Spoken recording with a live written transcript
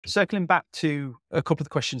Circling back to a couple of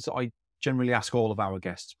the questions that I generally ask all of our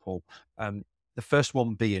guests, Paul. The first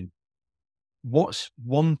one being, what's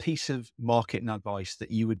one piece of marketing advice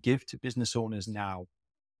that you would give to business owners now,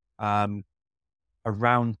 um,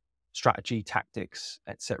 around strategy, tactics,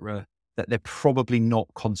 etc., that they're probably not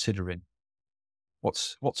considering?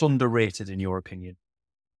 What's underrated in your opinion?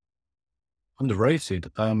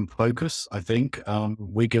 Underrated. Focus, I think.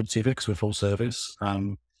 We're guilty of it because we're full service.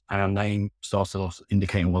 And our name starts off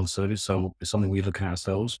indicating one service. So it's something we look at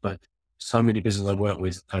ourselves. But so many businesses I work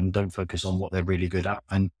with don't focus on what they're really good at.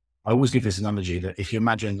 And I always give this analogy that if you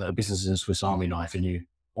imagine that a business is a Swiss Army knife and you,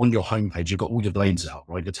 on your homepage, you've got all your blades out,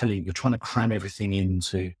 right? You're trying to cram everything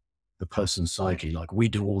into the person's psyche. Like, we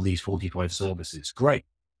do all these 45 services. Great.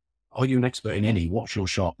 Are you an expert in any? What's your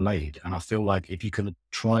sharp blade? And I feel like if you can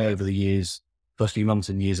try over the years, first few months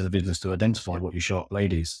and years of the business, to identify what your sharp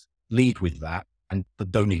blade is, lead with that, and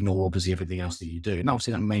but don't ignore obviously everything else that you do. And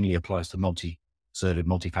obviously that mainly applies to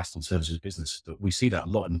multifaceted services business. But we see that a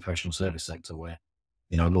lot in the professional service sector, where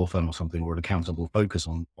a law firm or something, or an accountant will focus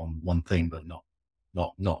on one thing, but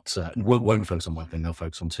won't focus on one thing. They'll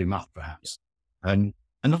focus on too much, perhaps. And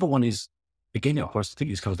another one is, again, of course, I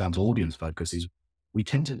think this comes down to audience focus. Is we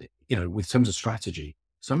tend to, with terms of strategy,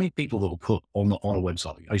 so many people that will put on a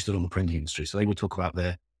website. I used to do it on the printing industry, so they would talk about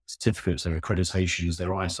their certificates, their accreditations, their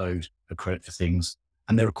ISO accredit for things,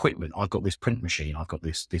 and their equipment. I've got this print machine. I've got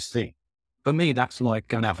this thing. For me, that's like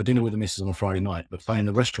going out for dinner with the missus on a Friday night, but playing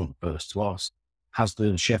the restaurant first to ask, has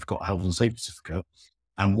the chef got a health and safety certificate?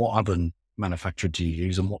 And what oven manufacturer do you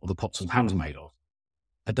use? And what are the pots and pans made of?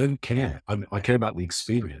 I don't care. I care about the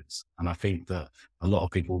experience. And I think that a lot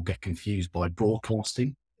of people get confused by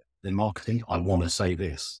broadcasting their marketing. I want to say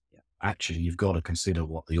this. Yeah. Actually, you've got to consider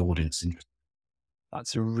what the audience is.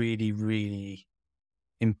 That's a really, really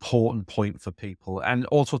important point for people. And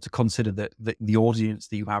also to consider that the audience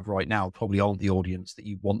that you have right now probably aren't the audience that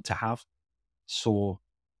you want to have. So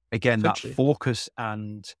again, that Essentially, focus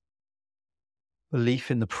and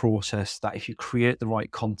belief in the process, that if you create the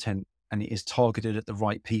right content and it is targeted at the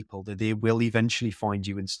right people, that they will eventually find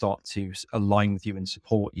you and start to align with you and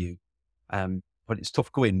support you. But it's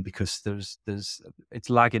tough going because it's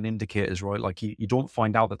lagging indicators, right? Like you don't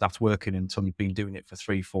find out that that's working until you've been doing it for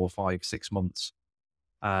 3, 4, 5, 6 months.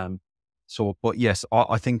 But yes,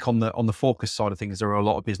 I think on the focus side of things, there are a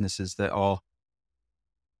lot of businesses that are,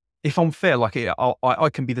 if I'm fair, like I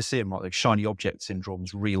can be the same, right? Like shiny object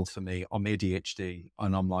syndrome's real for me. I'm ADHD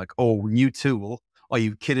and I'm like, oh, new tool. Are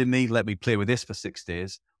you kidding me? Let me play with this for 6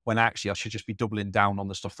 days. When actually I should just be doubling down on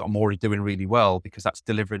the stuff that I'm already doing really well because that's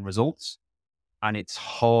delivering results. And it's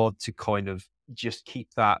hard to kind of just keep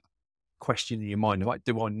that question in your mind. Like,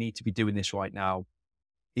 do I need to be doing this right now?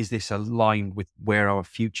 Is this aligned with where our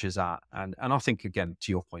future's at? And I think, again,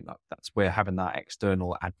 to your point, that's where having that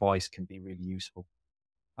external advice can be really useful.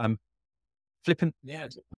 Um, Flipping, yeah.